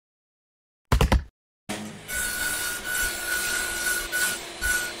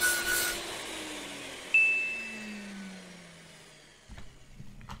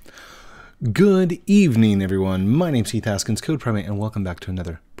Good evening, everyone. My name's Heath, Haskins, Code Primate, and welcome back to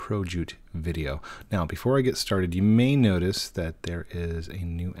another Projoot video. Now, before I get started, you may notice that there is a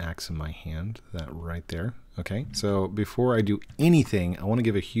new axe in my hand, that right there. Okay, so before I do anything, I want to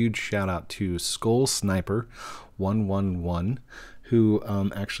give a huge shout out to SkullSn1per111, who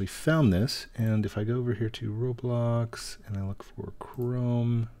actually found this. And if I go over here to Roblox and I look for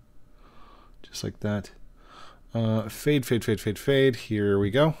Chrome, just like that, fade. Here we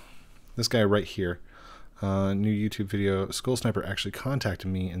go. This guy right here, new YouTube video, SkullSn1per actually contacted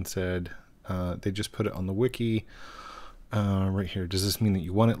me and said they just put it on the wiki right here. Does this mean that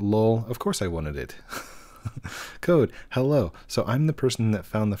you want it? Lol. Of course I wanted it. Code, hello. So I'm the person that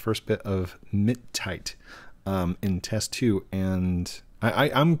found the first bit of Metite in test 2, and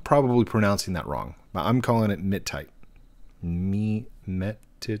I'm probably pronouncing that wrong, but I'm calling it Metite. Metite?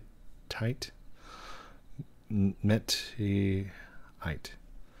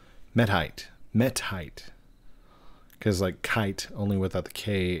 Metite. Because like kite, only without the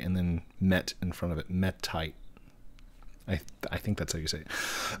K and then met in front of it. Metite. I think that's how you say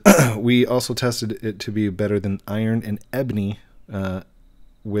it. We also tested it to be better than iron and ebony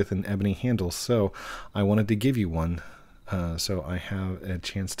with an ebony handle. So I wanted to give you one. So I have a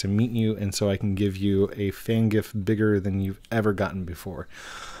chance to meet you, and so I can give you a fan gift bigger than you've ever gotten before.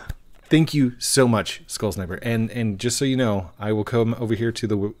 Thank you so much, SkullSn1per. And just so you know, I will come over here to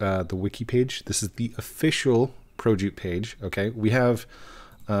the wiki page. This is the official Projoot page. Okay, we have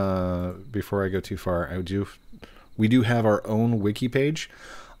before I go too far, we do have our own wiki page.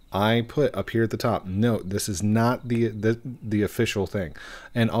 I put up here at the top, note, this is not the official thing,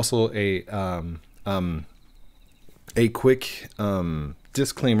 and also a quick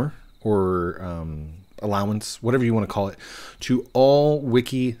disclaimer or allowance, whatever you want to call it, to all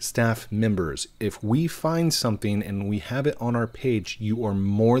wiki staff members. If we find something and we have it on our page, you are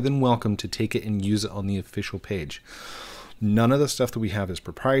more than welcome to take it and use it on the official page. None of the stuff that we have is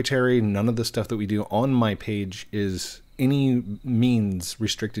proprietary. None of the stuff that we do on my page is any means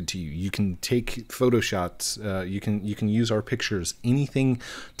restricted to you. You can take photo shots, you can use our pictures, anything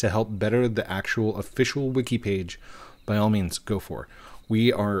to help better the actual official wiki page, by all means, go for.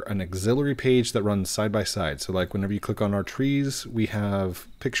 We are an auxiliary page that runs side by side. So like whenever you click on our trees, we have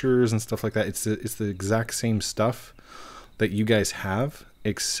pictures and stuff like that. It's the exact same stuff that you guys have,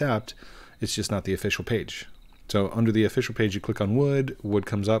 except it's just not the official page. So under the official page, you click on wood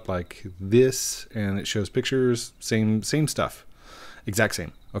comes up like this, and it shows pictures, same stuff, exact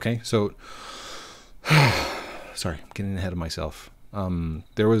same. Okay, so sorry, I'm getting ahead of myself.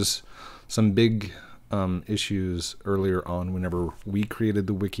 There was some big issues earlier on whenever we created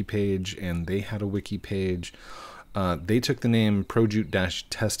the wiki page and they had a wiki page. They took the name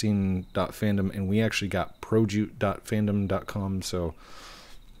projoot-testing.fandom and we actually got projoot.fandom.com, so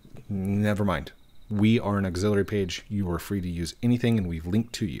never mind. We are an auxiliary page. You are free to use anything, and we've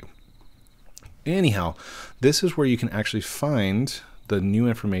linked to you. Anyhow, this is where you can actually find the new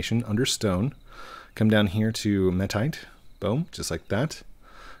information under stone. Come down here to Metite, boom, just like that.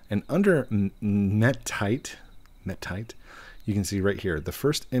 And under Metite, you can see right here, the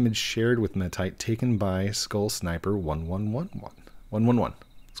first image shared with Metite taken by SkullSn1per111.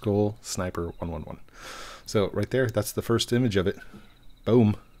 SkullSn1per111. So right there, that's the first image of it.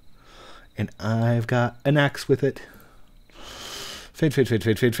 Boom. And I've got an axe with it.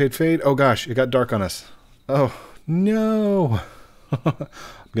 Fade. Oh gosh, it got dark on us. Oh no. I'm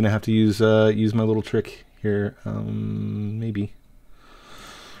gonna have to use my little trick here. Maybe.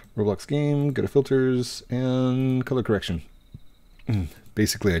 Roblox game, go to filters, and color correction.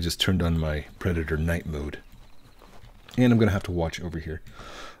 Basically, I just turned on my Predator night mode. And I'm going to have to watch over here.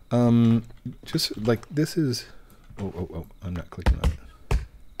 Just like this is... Oh, I'm not clicking on it.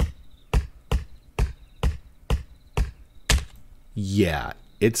 Yeah,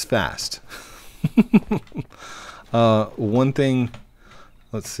 it's fast. One thing,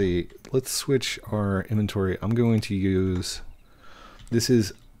 let's see. Let's switch our inventory. I'm going to use... This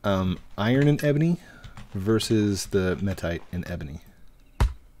is... iron and ebony versus the Metite and ebony.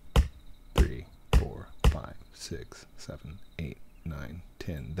 3, 4, 5, 6, 7, 8, 9,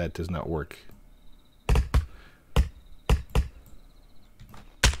 10. That does not work.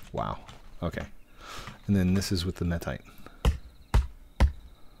 Wow. Okay. And then this is with the Metite.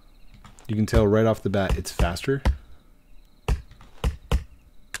 You can tell right off the bat it's faster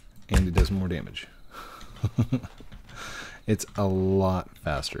and it does more damage. It's a lot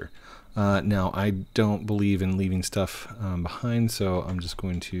faster. Now, I don't believe in leaving stuff behind, so I'm just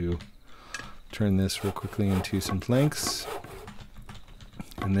going to turn this real quickly into some planks.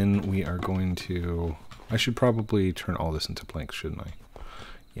 And then we are going to... I should probably turn all this into planks, shouldn't I?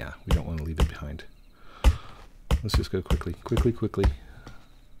 Yeah, we don't want to leave it behind. Let's just go quickly. Quickly.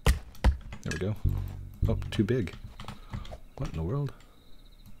 There we go. Oh, too big. What in the world?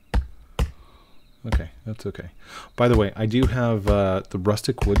 Okay, that's okay. By the way, I do have the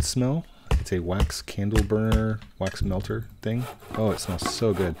rustic wood smell. It's a wax candle burner, wax melter thing. Oh, it smells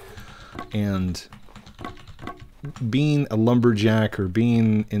so good. And being a lumberjack or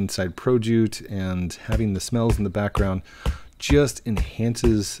being inside Projoot and having the smells in the background just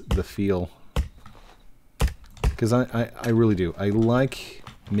enhances the feel. Because I really do. I like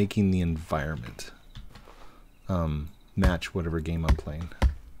making the environment match whatever game I'm playing.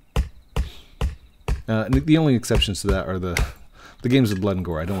 The only exceptions to that are the games of blood and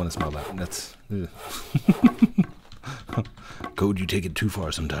gore. I don't want to smell that. That's Code, you take it too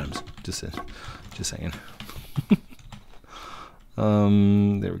far sometimes. Just saying.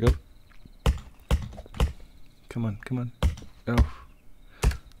 There we go. Come on. Oh.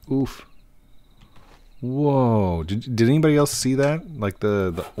 Oof. Whoa. Did anybody else see that? Like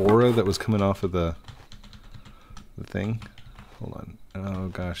the aura that was coming off of the thing? Hold on. Oh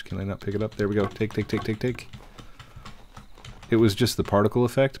gosh, can I not pick it up? There we go. Take. It was just the particle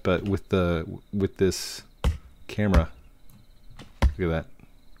effect, but with this camera. Look at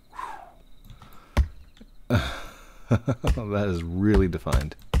that. That is really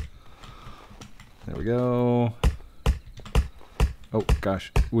defined. There we go. Oh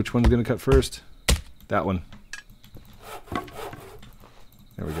gosh, which one's gonna cut first? That one.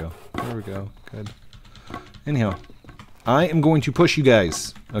 There we go. Good. Anyhow, I am going to push you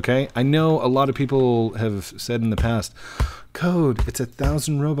guys, okay? I know a lot of people have said in the past, Code, it's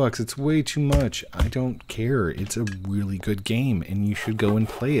 1,000 Robux, it's way too much. I don't care. It's a really good game, and you should go and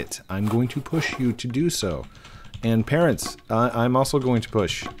play it. I'm going to push you to do so. And parents, I'm also going to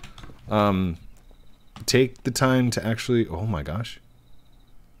push. Take the time to actually... Oh my gosh.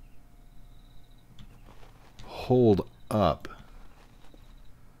 Hold up.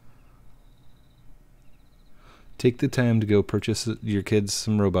 Take the time to go purchase your kids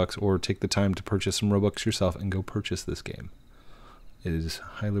some Robux, or take the time to purchase some Robux yourself and go purchase this game. It is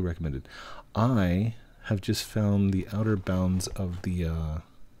highly recommended. I have just found the outer bounds of the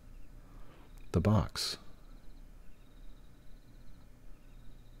box.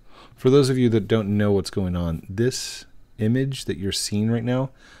 For those of you that don't know what's going on, this image that you're seeing right now,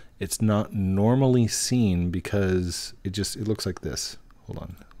 it's not normally seen because it looks like this. Hold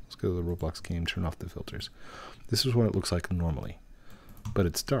on. Let's go to the Roblox game, turn off the filters. This is what it looks like normally, but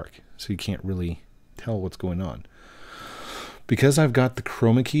it's dark, so you can't really tell what's going on. Because I've got the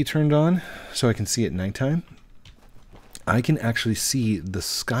chroma key turned on, so I can see at nighttime, I can actually see the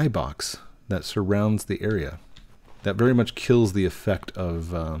skybox that surrounds the area. That very much kills the effect of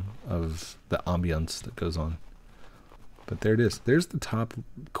the ambience that goes on. But there it is. There's the top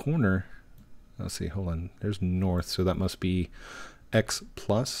corner. Let's see, hold on. There's north, so that must be X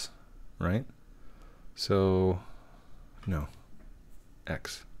plus, right? So, no,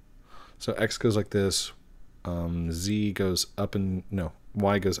 X. So X goes like this, Z goes up and, no,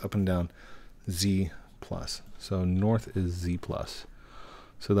 Y goes up and down, Z plus. So north is Z plus.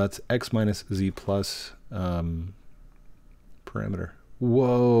 So that's X minus Z plus parameter.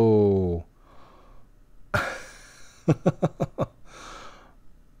 Whoa.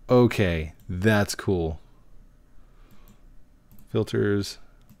 Okay, that's cool. Filters.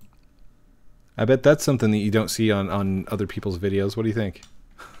 I bet that's something that you don't see on other people's videos. What do you think?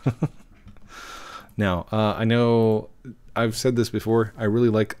 Now, I know I've said this before. I really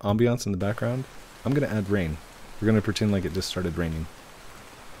like ambiance in the background. I'm going to add rain. We're going to pretend like it just started raining,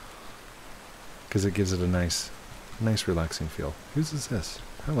 because it gives it a nice relaxing feel. Whose is this?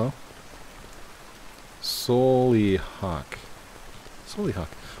 Hello. SkullSn1per111. SkullSn1per111.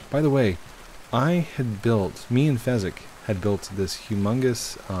 By the way, me and Fezzik had built this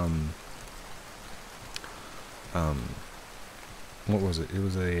humongous, what was it? It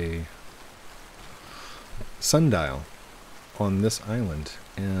was a sundial on this island,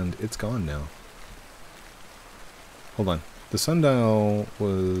 and it's gone now. Hold on. The sundial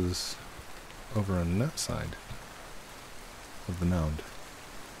was over on that side of the mound.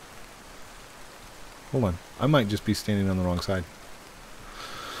 Hold on. I might just be standing on the wrong side.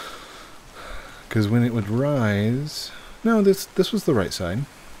 Because when it would rise... No, this was the right side.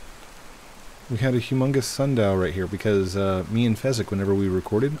 We had a humongous sundial right here because me and Fezzik, whenever we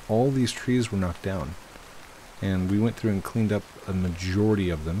recorded, all these trees were knocked down. And we went through and cleaned up a majority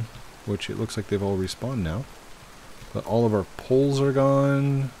of them, which it looks like they've all respawned now. But all of our poles are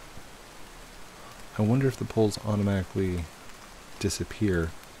gone. I wonder if the poles automatically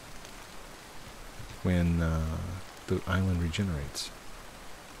disappear when the island regenerates.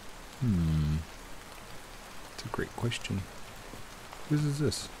 That's a great question. Whose is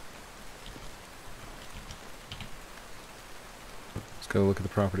this? Let's go look at the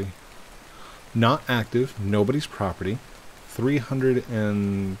property. Not active, nobody's property.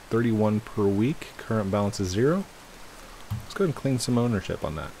 331 per week. Current balance is 0. Let's go ahead and claim some ownership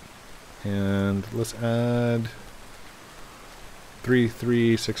on that. And let's add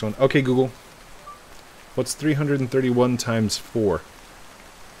 3361. Okay, Google. What's 331 times 4? The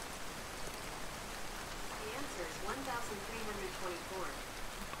answer is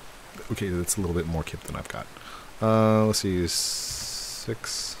 1,324. Okay, that's a little bit more kip than I've got. Let's see,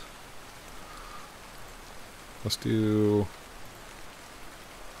 6. Let's do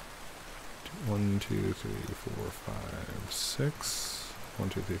 1, 2, 3, 4, 5, 6. 1,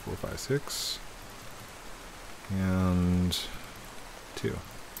 2, 3, 4, 5, 6. And 2.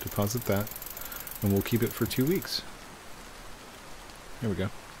 Deposit that. And we'll keep it for 2 weeks. There we go.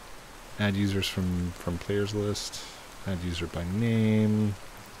 Add users from players list. Add user by name.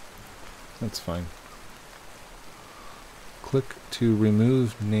 That's fine. Click to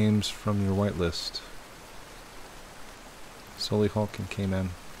remove names from your whitelist. Sully Hulk and K-Man.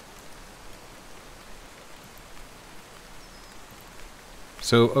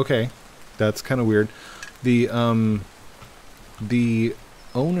 So, okay. That's kind of weird. The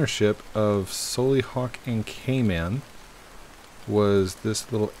ownership of Sully Hawk and K-Man was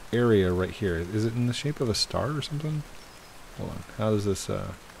this little area right here. Is it in the shape of a star or something? Hold on. How does this,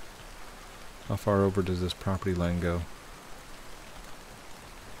 how far over does this property line go?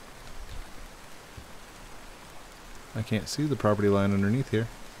 I can't see the property line underneath here.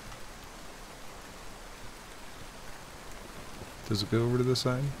 Does it go over to this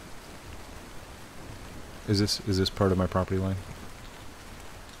side? Is this part of my property line?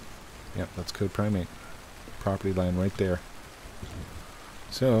 Yep, that's code primate. Property line right there.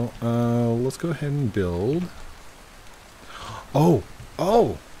 So, let's go ahead and build. Oh!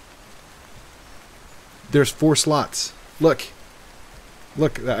 Oh! There's 4 slots. Look!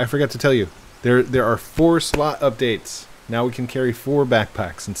 Look, I forgot to tell you. There are 4 slot updates. Now we can carry 4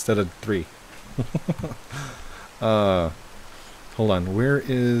 backpacks instead of 3. Hold on. Where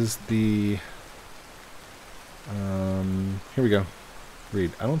is the... here we go.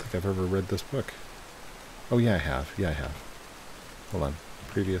 Read. I don't think I've ever read this book. Oh, yeah, I have. Yeah, I have. Hold on.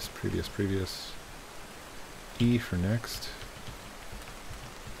 Previous. E for next.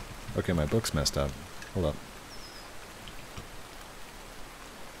 Okay, my book's messed up. Hold up.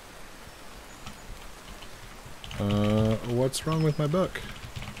 What's wrong with my book?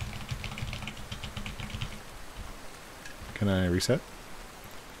 Can I reset?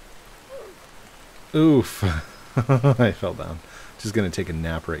 Oof. I fell down. Just gonna take a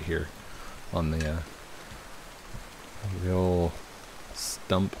nap right here on the old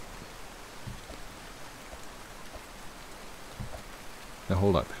stump. Now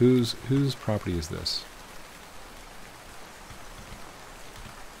hold up. Whose property is this?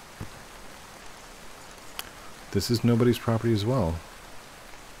 This is nobody's property as well.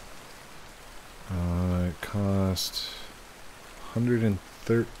 It cost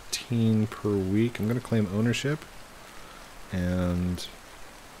 113 per week. I'm gonna claim ownership. And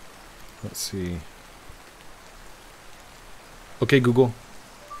let's see. Okay, Google.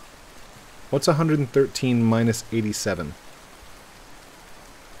 What's 113 minus 87?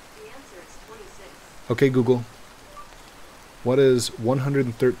 The answer is 26. Okay, Google. What is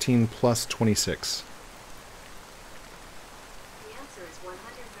 113 plus 26? The answer is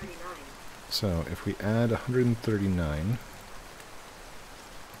 139. So if we add 139,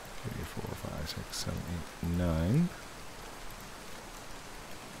 3, 4, 5, 6, 7, 8, 9.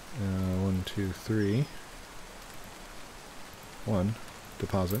 1, 2, 3. 1.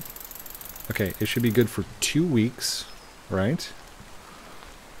 Deposit. Okay, it should be good for 2 weeks, right?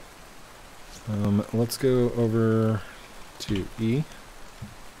 Let's go over to E.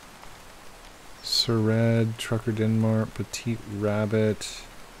 Sered, Trucker Denmark, Petite Rabbit.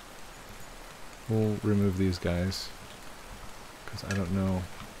 We'll remove these guys, because I don't know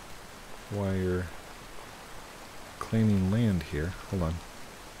why you're claiming land here. Hold on.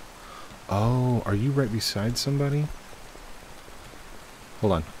 Oh, are you right beside somebody?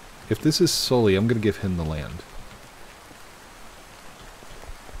 Hold on. If this is Sully, I'm going to give him the land.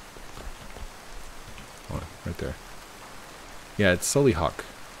 Hold on, right there. Yeah, it's Sully Hawk.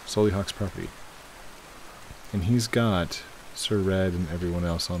 Sully Hawk's property. And he's got Sir Red and everyone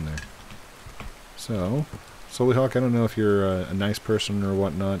else on there. So, Sully Hawk, I don't know if you're a nice person or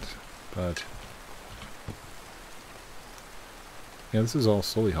whatnot, but... yeah, this is all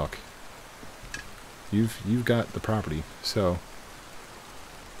Sully Hawk. You've got the property, so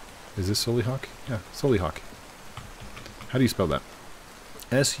Is this Sullyhawk? Yeah, Sullyhawk. How do you spell that?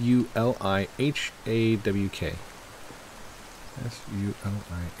 S-U-L-I-H-A-W-K.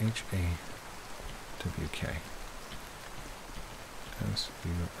 S-U-L-I-H-A-W-K.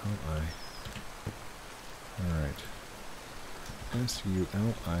 S-U-L-I. Alright.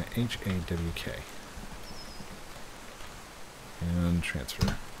 S-U-L-I-H-A-W-K. And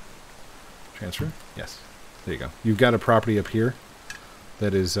transfer. Transfer? Yes. There you go. You've got a property up here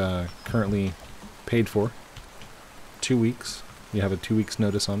that is currently paid for. 2 weeks. You have a 2 weeks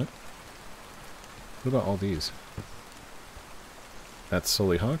notice on it. What about all these? That's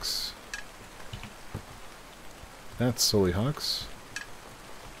Sullyhawks. That's Sullyhawks.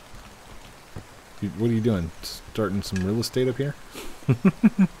 What are you doing? Starting some real estate up here?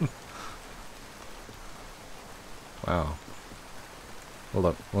 Wow. Hold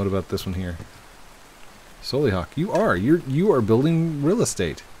up. What about this one here? Sullyhawk, you are building real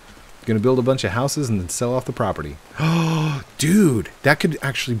estate. Gonna build a bunch of houses and then sell off the property. Oh, dude, that could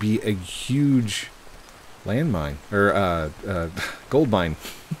actually be a huge landmine or gold mine.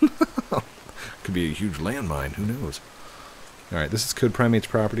 Could be a huge landmine. Who knows? All right, this is Code Primate's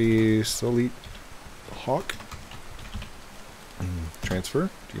property. Sullyhawk. Transfer.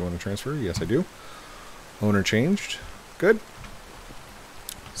 Do you want to transfer? Yes, I do. Owner changed. Good.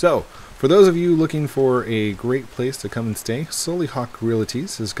 So, for those of you looking for a great place to come and stay, Sullyhawk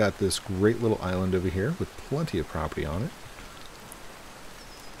Realties has got this great little island over here with plenty of property on it.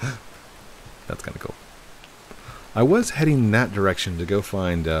 That's kind of cool. I was heading that direction to go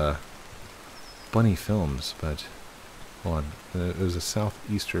find Bunny Films, but hold on. It was a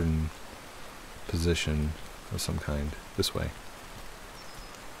southeastern position of some kind. This way.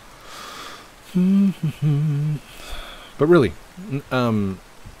 But really,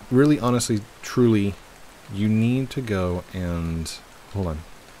 really, honestly, truly, you need to go and, hold on,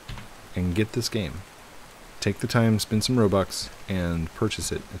 and get this game. Take the time, spend some Robux, and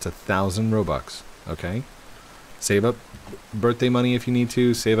purchase it. It's 1,000 Robux, okay? Save up birthday money if you need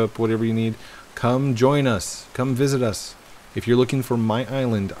to. Save up whatever you need. Come join us. Come visit us. If you're looking for my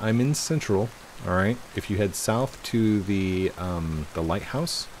island, I'm in Central, alright? If you head south to the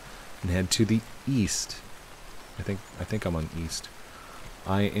lighthouse, and head to the east, I think I'm on east.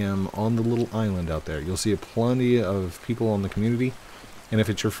 I am on the little island out there. You'll see plenty of people on the community. And if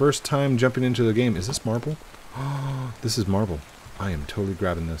it's your first time jumping into the game, is this marble? Oh, this is marble. I am totally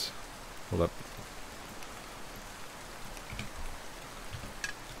grabbing this. Hold up.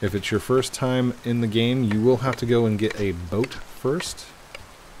 If it's your first time in the game, you will have to go and get a boat first.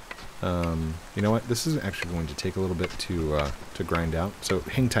 You know what? This is actually going to take a little bit to grind out. So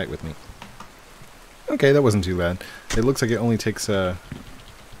hang tight with me. Okay, that wasn't too bad. It looks like it only takes oh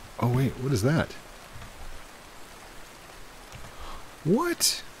wait, what is that?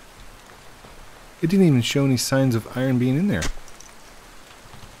 What? It didn't even show any signs of iron being in there.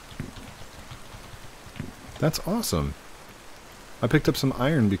 That's awesome. I picked up some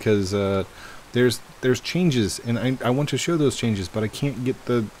iron because there's changes, and I want to show those changes, but I can't get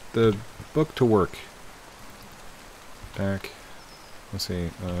the book to work. Back. Let's see.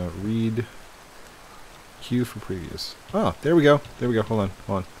 Read. Queue for previous. Oh, there we go. There we go. Hold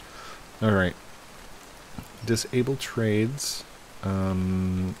on. All right. Disable trades.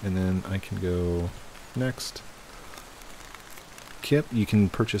 And then I can go next. Kip. You can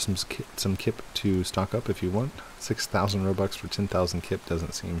purchase some kip to stock up if you want. 6,000 Robux for 10,000 kip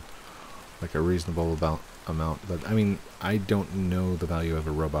doesn't seem like a reasonable amount. But, I mean, I don't know the value of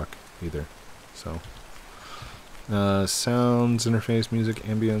a Robux either. So, sounds, interface, music,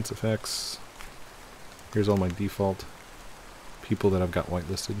 ambience, effects. Here's all my default people that I've got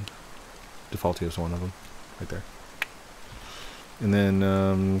whitelisted. Defaultio is one of them, right there. And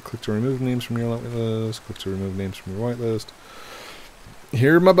then click to remove names from your whitelist. Click to remove names from your whitelist.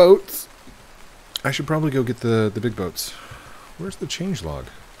 Here are my boats. I should probably go get the big boats. Where's the changelog?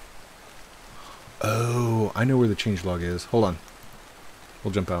 Oh, I know where the changelog is. Hold on.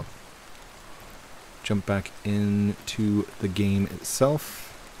 We'll jump out. Jump back into the game itself.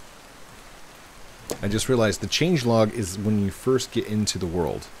 I just realized the changelog is when you first get into the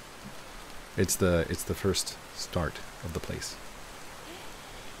world. It's the first start of the place.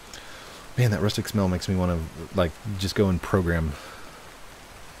 Man, that rustic smell makes me want to like just go and program.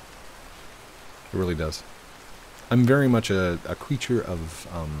 It really does. I'm very much a creature of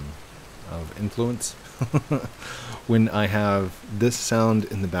influence. When I have this sound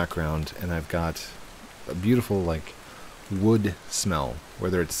in the background and I've got a beautiful like wood smell,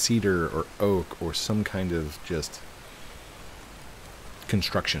 whether it's cedar or oak or some kind of just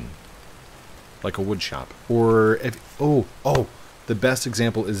construction, like a wood shop, or if, the The best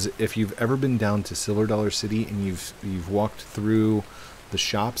example is if you've ever been down to Silver Dollar City and you've walked through the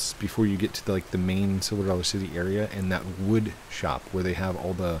shops before you get to the main Silver Dollar City area, and that wood shop where they have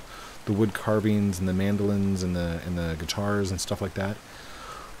all the wood carvings and the mandolins and the guitars and stuff like that.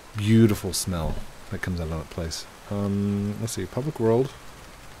 Beautiful smell that comes out of that place. Let's see, public world.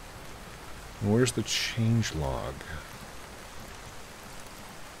 Where's the change log?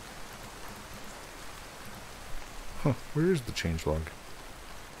 Huh, where is the change log?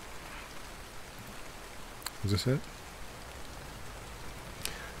 Is this it?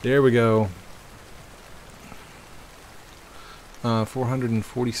 There we go.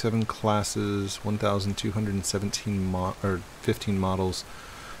 447 classes, 1,217 15 models,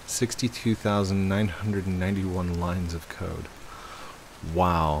 62,991 lines of code.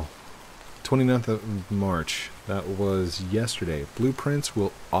 Wow. 29th of March. That was yesterday. Blueprints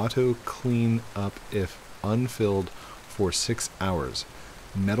will auto clean up if unfilled for 6 hours.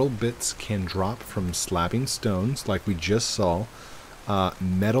 Metal bits can drop from slabbing stones, like we just saw.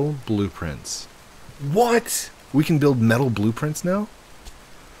 Metal blueprints. What? We can build metal blueprints now?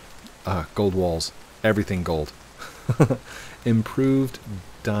 Gold walls. Everything gold. Improved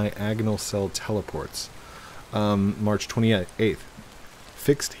diagonal cell teleports. March 28th.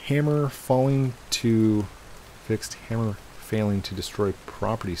 Fixed hammer failing to destroy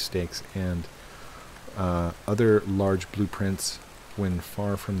property stakes and other large blueprints when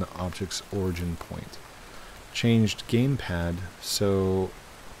far from the object's origin point. Changed gamepad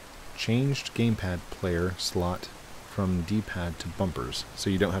player slot from D-pad to bumpers, so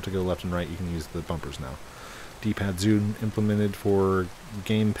you don't have to go left and right, you can use the bumpers now. D-pad zoom implemented for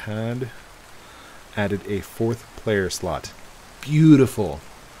gamepad. Added a 4th player slot. Beautiful.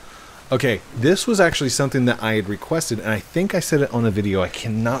 Okay, this was actually something that I had requested, and I think I said it on a video. I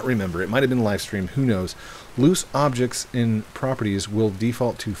cannot remember. It might have been live stream. Who knows? Loose objects in properties will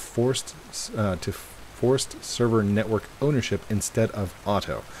default to forced server network ownership instead of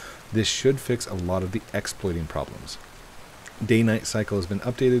auto. This should fix a lot of the exploiting problems. Day-night cycle has been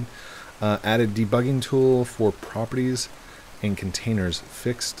updated. Added debugging tool for properties and containers.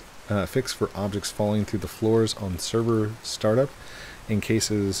 Fix for objects falling through the floors on server startup in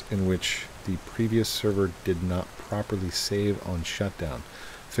cases in which the previous server did not properly save on shutdown.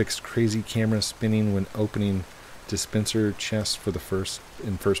 Fixed crazy camera spinning when opening dispenser chests for the first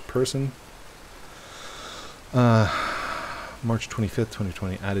person. March 25th,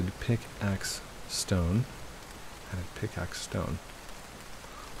 2020. Added pickaxe stone.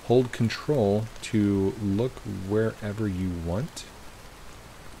 Hold control to look wherever you want.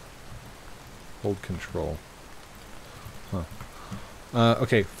 Hold control. Huh.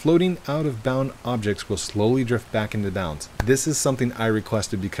 Okay, floating out of bound objects will slowly drift back into bounds. This is something I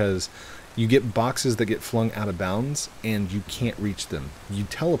requested because you get boxes that get flung out of bounds and you can't reach them. You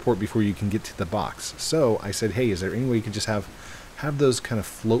teleport before you can get to the box. So I said, hey, is there any way you could just have those kind of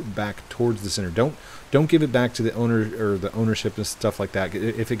float back towards the center? Don't give it back to the owner or the ownership and stuff like that.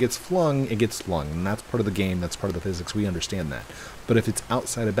 If it gets flung, it gets flung, and that's part of the game. That's part of the physics. We understand that. But if it's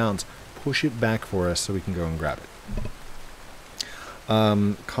outside of bounds, push it back for us so we can go and grab it.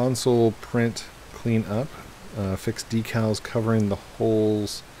 Console print clean up. Fix decals covering the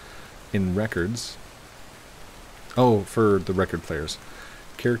holes in records. Oh, for the record players.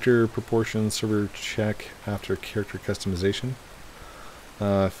 Character proportions server check after character customization.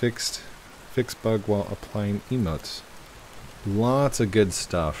 Fix bug while applying emotes. Lots of good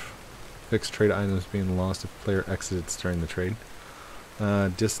stuff. Fix trade items being lost if player exits during the trade.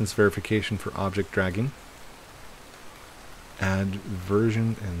 Distance verification for object dragging. Add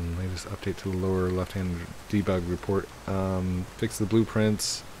version and latest update to the lower left-hand debug report. Fix the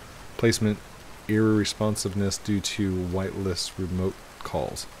blueprints. Placement error responsiveness due to whitelist remote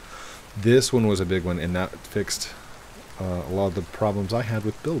calls. This one was a big one, and that fixed a lot of the problems I had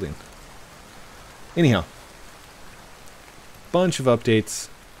with building. Anyhow, bunch of updates.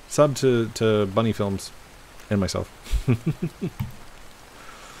 Sub to Bunny Films and myself.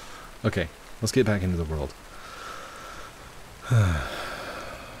 Okay, let's get back into the world.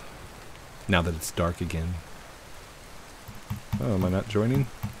 Now that it's dark again. Oh, am I not joining?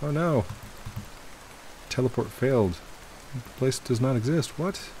 Oh no. Teleport failed. The place does not exist.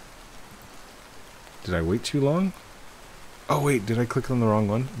 What? Did I wait too long? Oh wait, did I click on the wrong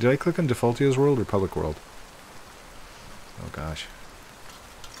one? Did I click on Defaultio's world or public world? Oh gosh.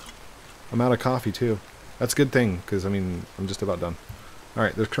 I'm out of coffee too. That's a good thing, because I mean, I'm just about done.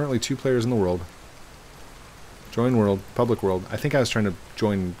 Alright, there's currently 2 players in the world. Join world, public world. I think I was trying to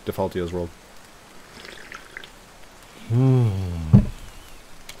join Defaultio's world.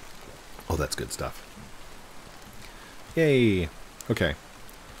 Oh, that's good stuff. Yay. Okay.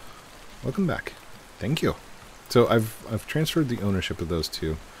 Welcome back. Thank you. So I've transferred the ownership of those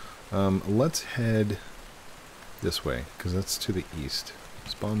two. Let's head this way, because that's to the east.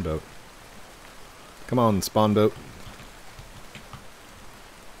 Spawn boat. Come on, spawn boat.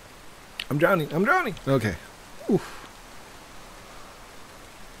 I'm drowning. I'm drowning. Okay. Oof.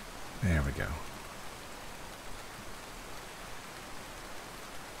 There we go.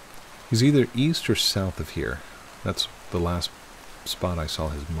 He's either east or south of here. That's the last spot I saw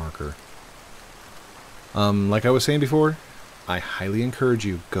his marker. Like I was saying before, I highly encourage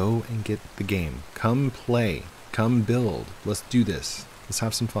you, go and get the game. Come play. Come build. Let's do this. Let's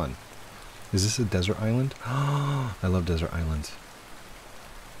have some fun. Is this a desert island? Oh, I love desert islands.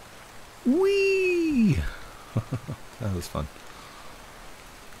 Whee! That was fun.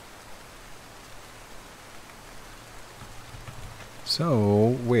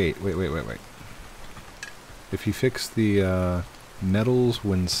 So, wait. If you fix the metals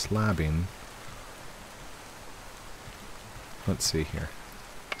when slabbing, let's see here.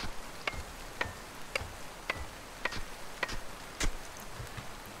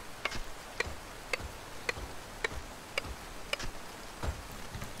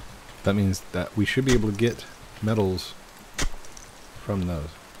 That means that we should be able to get metals from those.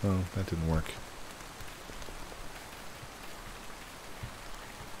 Oh, that didn't work.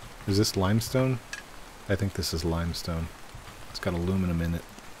 Is this limestone? I think this is limestone. It's got aluminum in it.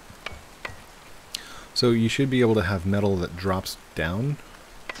 So you should be able to have metal that drops down.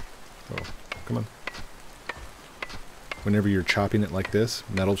 Oh, come on. Whenever you're chopping it like this,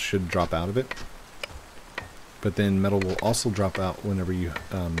 metal should drop out of it. But then metal will also drop out whenever you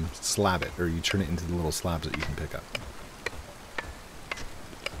slab it, or you turn it into the little slabs that you can pick up.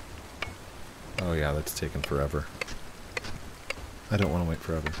 Oh yeah, that's taken forever. I don't want to wait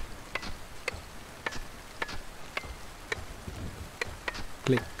forever.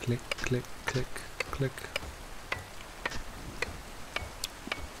 Click, click, click, click, click.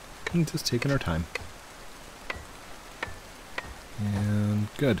 And just taking our time. And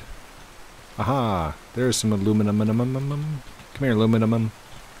good. Aha! There's some aluminum. Come here, aluminum.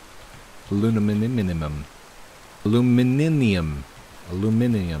 Aluminum. Aluminium.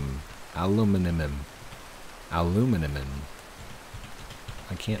 Aluminium. Aluminum. Aluminum.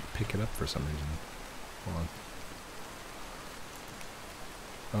 I can't pick it up for some reason. Hold on.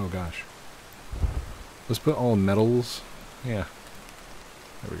 Oh gosh. Let's put all metals. Yeah.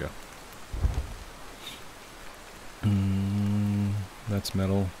 There we go. That's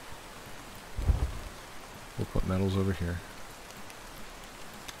metal. We'll put metals over here.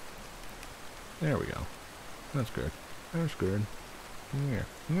 There we go. That's good. That's good. Yeah.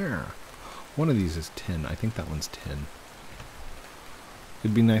 Yeah. One of these is tin. I think that one's tin.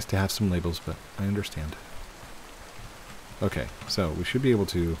 It'd be nice to have some labels, but I understand. Okay, so we should be able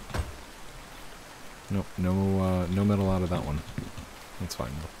to... Nope, no metal out of that one. That's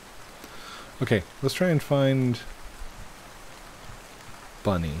fine though. Okay, let's try and find...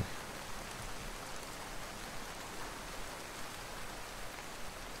 Bunny.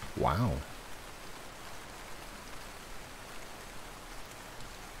 Wow.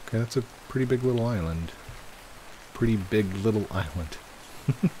 Okay, that's a pretty big little island. Pretty big little island.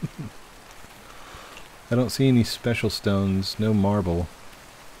 I don't see any special stones, no marble.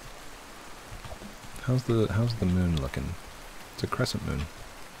 How's the moon looking? It's a crescent moon.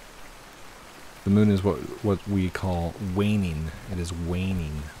 The moon is what we call waning. It is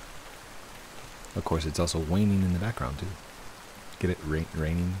waning. Of course, it's also waning in the background too. Get it?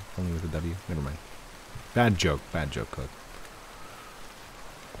 Raining? Only with a W? Never mind. Bad joke, Cook.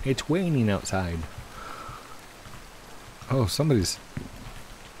 It's waning outside. Oh, somebody's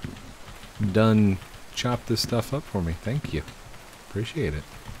done chopped this stuff up for me. Thank you. Appreciate it.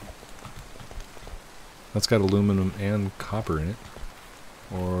 That's got aluminum and copper in it.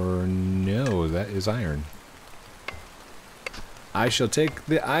 Or no, that is iron. I shall take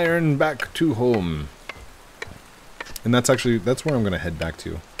the iron back to home. And that's where I'm going to head back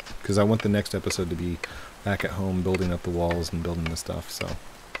to. Because I want the next episode to be back at home building up the walls and building the stuff, so.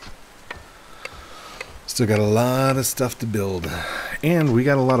 Still got a lot of stuff to build. And we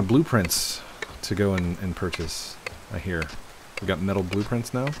got a lot of blueprints to go and purchase, I hear. We got metal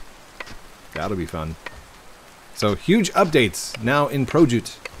blueprints now. That'll be fun. So, huge updates now in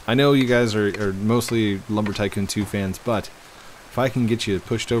Projoot. I know you guys are mostly Lumber Tycoon 2 fans, but if I can get you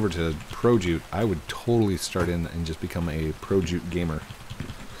pushed over to Projoot, I would totally start in and just become a Projoot gamer.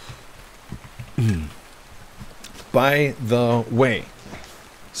 By the way,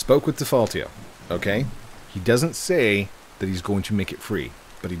 spoke with Defaultio, okay? He doesn't say that he's going to make it free,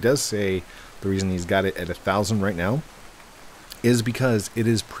 but he does say the reason he's got it at 1,000 right now is because it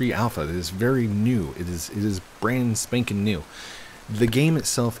is pre-alpha. It is very new. It is brand spanking new. The game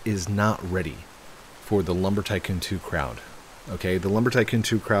itself is not ready for the Lumber Tycoon 2 crowd. Okay, the Lumber Tycoon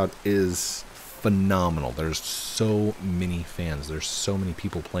 2 crowd is phenomenal. There's so many fans. There's so many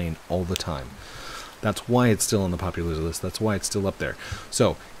people playing all the time. That's why it's still on the popular list. That's why it's still up there.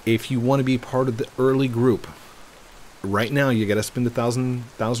 So, if you want to be part of the early group, right now you got to spend 1,000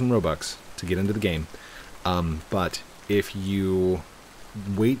 Robux to get into the game. But if you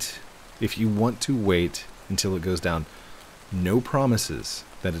want to wait until it goes down, no promises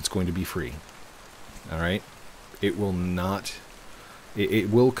that it's going to be free. All right, it will not.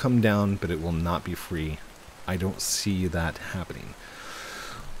 It will come down, but it will not be free. I don't see that happening.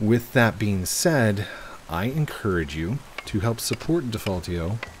 With that being said, I encourage you to help support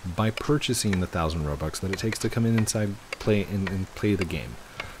Defaultio by purchasing the 1,000 Robux that it takes to come in inside, play the game.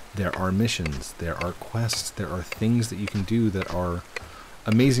 There are missions, there are quests, there are things that you can do that are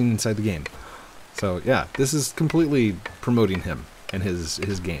amazing inside the game. So yeah, this is completely promoting him and his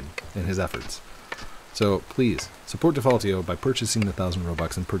game and his efforts. So please support Defaultio by purchasing the 1,000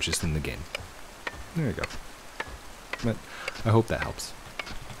 Robux and purchasing the game. There you go. But I hope that helps.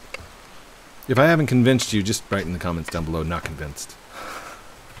 If I haven't convinced you, just write in the comments down below, not convinced.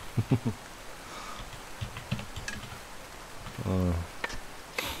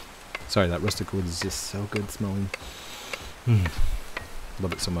 Sorry, that rustic wood is just so good smelling.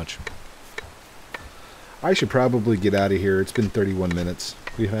 Love it so much. I should probably get out of here. It's been 31 minutes.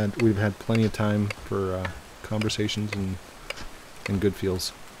 We've had plenty of time for conversations and good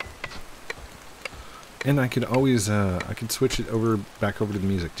feels. And I could always I could switch it back over to the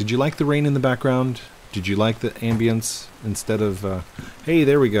music. Did you like the rain in the background? Did you like the ambience instead of hey,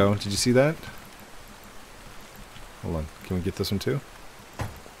 there we go. Did you see that? Hold on. Can we get this one too?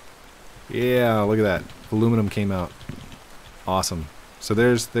 Yeah, look at that. Aluminum came out. Awesome. So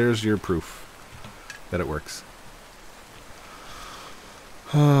there's your proof that it works.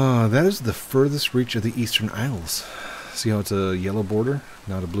 That is the furthest reach of the Eastern Isles. See how it's a yellow border,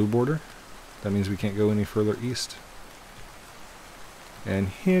 not a blue border? That means we can't go any further east. And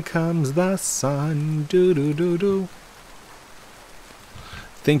here comes the sun. Do-do-do-do.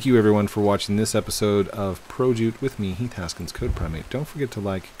 Thank you everyone for watching this episode of Projoot with me, Heath Haskins, Code Primate. Don't forget to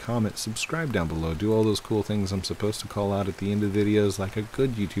like, comment, subscribe down below. Do all those cool things I'm supposed to call out at the end of videos like a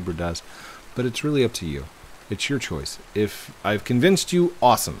good YouTuber does. But it's really up to you. It's your choice. If I've convinced you,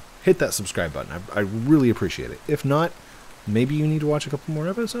 awesome. Hit that subscribe button. I really appreciate it. If not, maybe you need to watch a couple more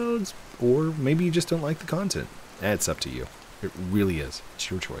episodes, or maybe you just don't like the content. It's up to you. It really is. It's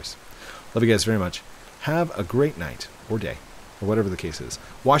your choice. Love you guys very much. Have a great night or day, or whatever the case is.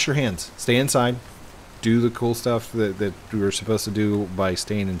 Wash your hands. Stay inside. Do the cool stuff that we were supposed to do by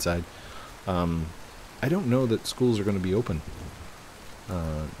staying inside. I don't know that schools are going to be open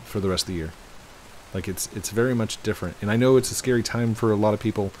for the rest of the year. Like, it's very much different. And I know it's a scary time for a lot of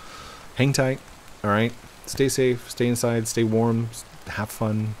people. Hang tight, all right? Stay safe, stay inside, stay warm, have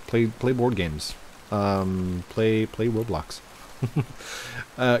fun, play board games, play Roblox.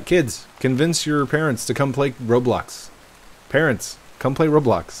 Kids, convince your parents to come play Roblox. Parents, come play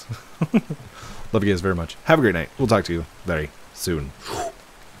Roblox. Love you guys very much. Have a great night. We'll talk to you very soon.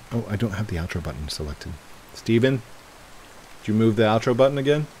 Oh, I don't have the outro button selected. Steven, did you move the outro button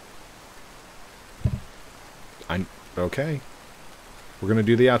again? Okay. We're going to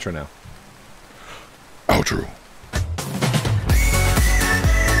do the outro now. Outro.